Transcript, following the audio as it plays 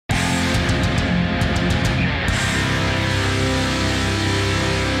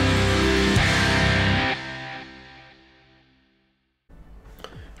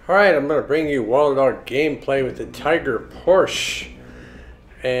Alright, I'm going to bring you Wallerdog gameplay with the Tiger Porsche.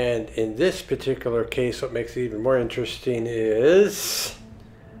 And in this particular case, what makes it even more interesting is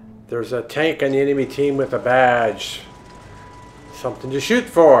there's a tank on the enemy team with a badge. Something to shoot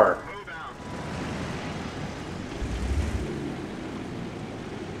for.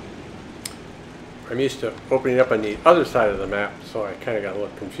 I'm used to opening up on the other side of the map, so I kind of got a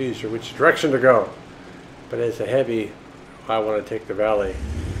little confused here which direction to go. But as a heavy, I want to take the valley.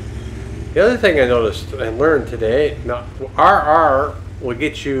 The other thing I noticed and learned today, now RR will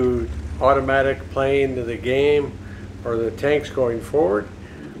get you automatic playing to the game or the tanks going forward.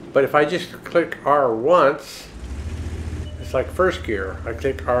 But if I just click R once, it's like first gear. I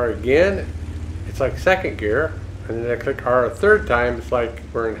click R again, it's like second gear. And then I click R a third time, it's like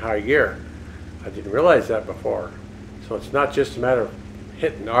we're in high gear. I didn't realize that before. So it's not just a matter of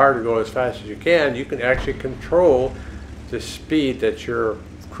hitting R to go as fast as you can actually control the speed that your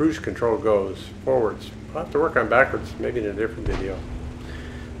cruise control goes forwards. I'll have to work on backwards, maybe in a different video.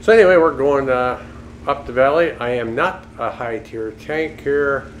 So anyway, we're going up the valley. I am not a high tier tank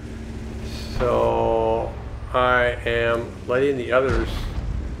here, so I am letting the others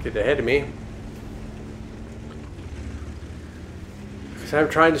get ahead of me. Because I'm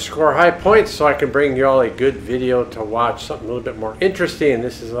trying to score high points so I can bring you all a good video to watch, something a little bit more interesting.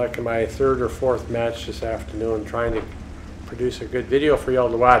 This is like my third or fourth match this afternoon, trying to produce a good video for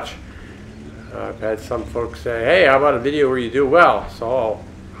y'all to watch. I've had some folks say, hey, how about a video where you do well? So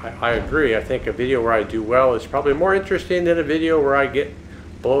I agree. I think a video where I do well is probably more interesting than a video where I get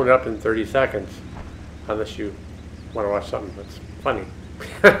blown up in 30 seconds. Unless you want to watch something that's funny.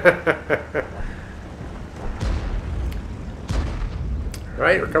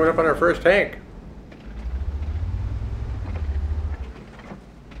 Alright, we're coming up on our first tank.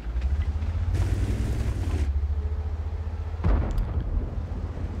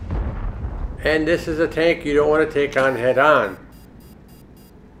 And this is a tank you don't want to take on head on.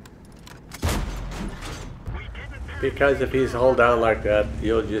 Because if he's held down like that,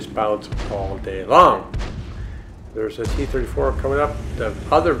 you'll just bounce all day long. There's a T-34 coming up the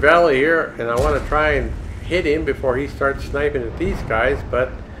other valley here, and I want to try and hit him before he starts sniping at these guys,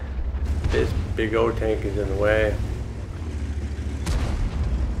 but this big old tank is in the way.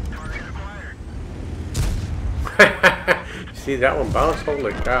 See that one bounce?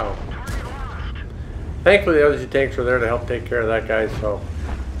 Holy cow. Thankfully the other two tanks were there to help take care of that guy, so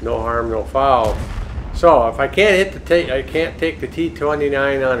no harm, no foul. So if I can't hit the take the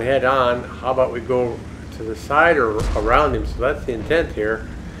T-29 on head on, how about we go to the side or around him? So that's the intent here,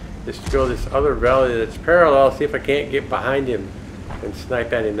 is to go this other valley that's parallel, see if I can't get behind him and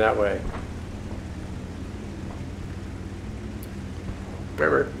snipe at him that way.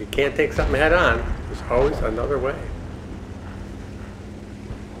 Remember, you can't take something head on. There's always another way.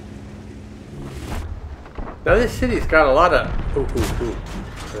 Now this city's got a lot of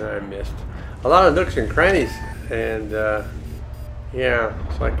I missed a lot of nooks and crannies, and yeah,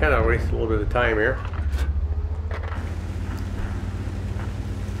 so I kind of wasted a little bit of time here.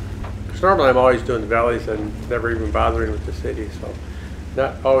 Because normally I'm always doing the valleys and never even bothering with the city, so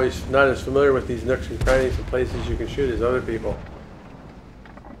not as familiar with these nooks and crannies and places you can shoot as other people.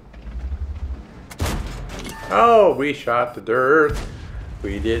 Oh, we shot the dirt.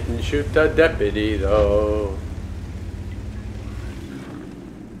 We didn't shoot the deputy, though.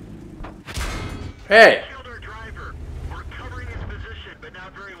 Hey!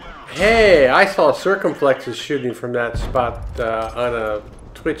 Hey, I saw Circumflexes shooting from that spot on a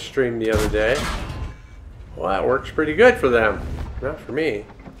Twitch stream the other day. Well, that works pretty good for them. Not for me.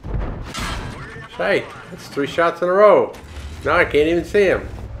 Shite, that's 3 shots in a row. Now I can't even see him.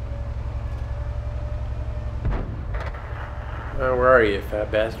 Where are you,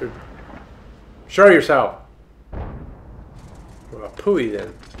 fat bastard? Show yourself! Well, pooey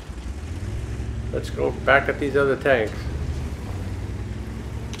then. Let's go back at these other tanks.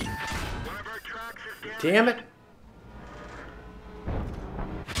 Damn it!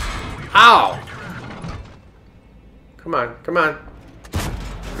 Ow! Come on, come on.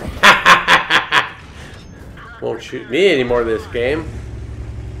 Won't shoot me anymore this game.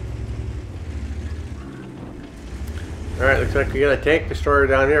 Alright, looks like we got a tank destroyer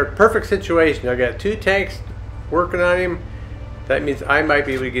down here. Perfect situation. I got 2 tanks working on him. That means I might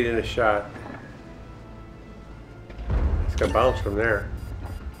be able to get in a shot. It's gonna bounce from there.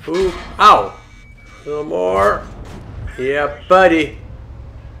 Ooh, ow! A little more. Yeah, buddy.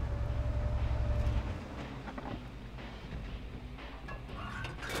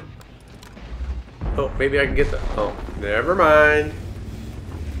 Oh, maybe I can get the... Oh, never mind.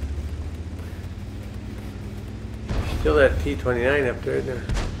 Still that T-29 up there.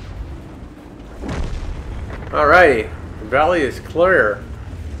 Alrighty, the valley is clear.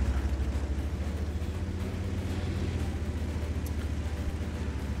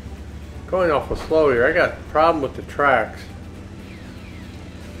 Going awful slow here. I got a problem with the tracks.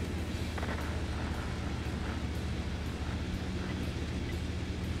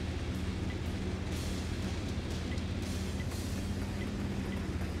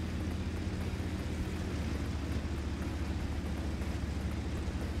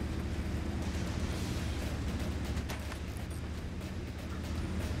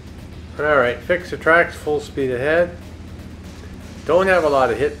 Alright, fix the tracks, full speed ahead. Don't have a lot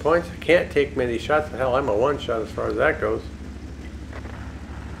of hit points. I can't take many shots. Hell, I'm a one shot as far as that goes.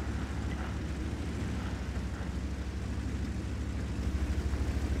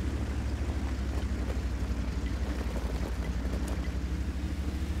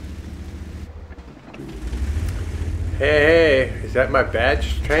 Hey, is that my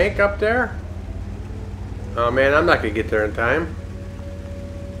badge tank up there? Oh man, I'm not gonna get there in time.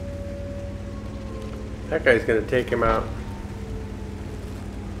 That guy's gonna take him out.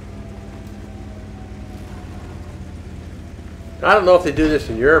 I don't know if they do this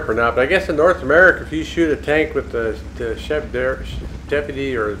in Europe or not, but I guess in North America, if you shoot a tank with the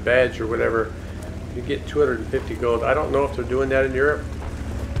deputy or badge or whatever, you get 250 gold. I don't know if they're doing that in Europe.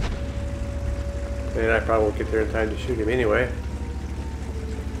 And I probably won't get there in time to shoot him anyway.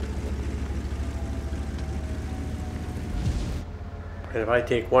 And if I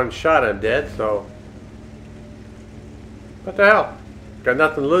take one shot, I'm dead, so... What the hell? Got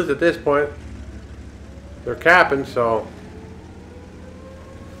nothing to lose at this point. They're capping, so...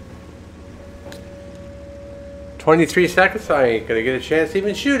 23 seconds? I ain't gonna get a chance to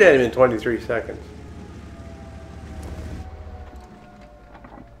even shoot at him in 23 seconds.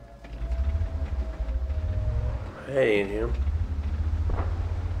 That ain't him.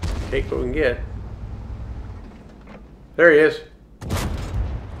 Take what we can get. There he is.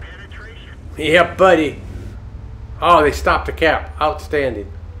 Yep, buddy. Oh, they stopped the cap.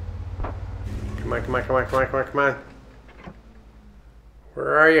 Outstanding. Come on, come on, come on, come on, come on, come on.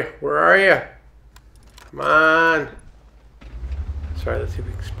 Where are you? Where are you? Come on. Sorry, let's see if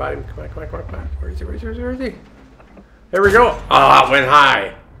we can spot him. Come on, come on, come on, come on. Where is he? Where is he? Where is he? There we go. Ah, it went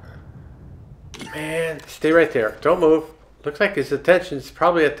high. Man, stay right there. Don't move. Looks like his attention's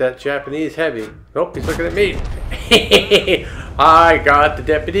probably at that Japanese heavy. Nope, he's looking at me. I got the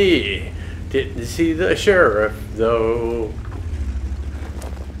deputy. Didn't see the sheriff, though.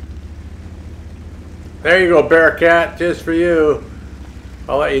 There you go, Bearcat. Just for you.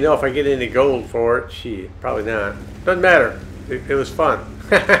 I'll let you know if I get any gold for it. Shit, probably not. Doesn't matter. It was fun.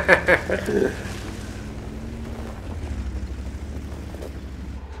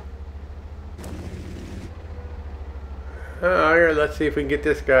 Oh, here, let's see if we can get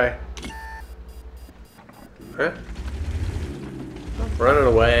this guy. Huh? I'm running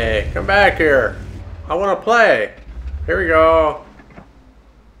away. Come back here. I want to play. Here we go.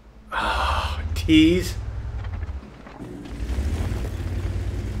 Oh, tease.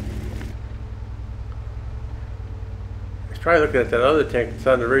 He's probably looking at that other tank that's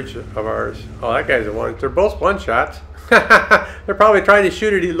on the ridge of ours. Oh, that guy's a one. They're both one shots. They're probably trying to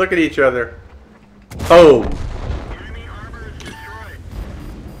shoot at look at each other. Boom.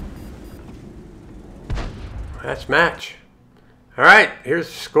 That's match. Alright, here's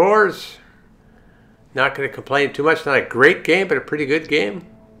the scores. Not going to complain too much. Not a great game, but a pretty good game.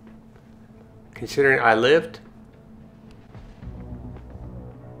 Considering I lived.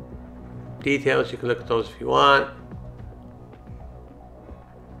 Details, you can look at those if you want.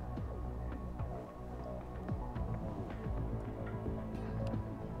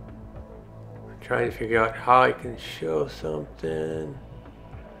 I'm trying to figure out how I can show something.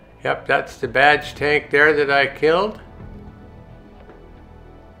 Yep, that's the badge tank there that I killed.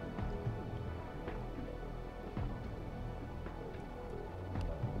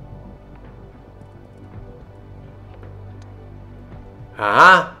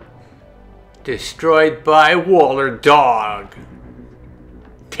 Destroyed by Wallerdog.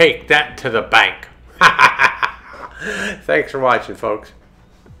 Take that to the bank. Thanks for watching, folks.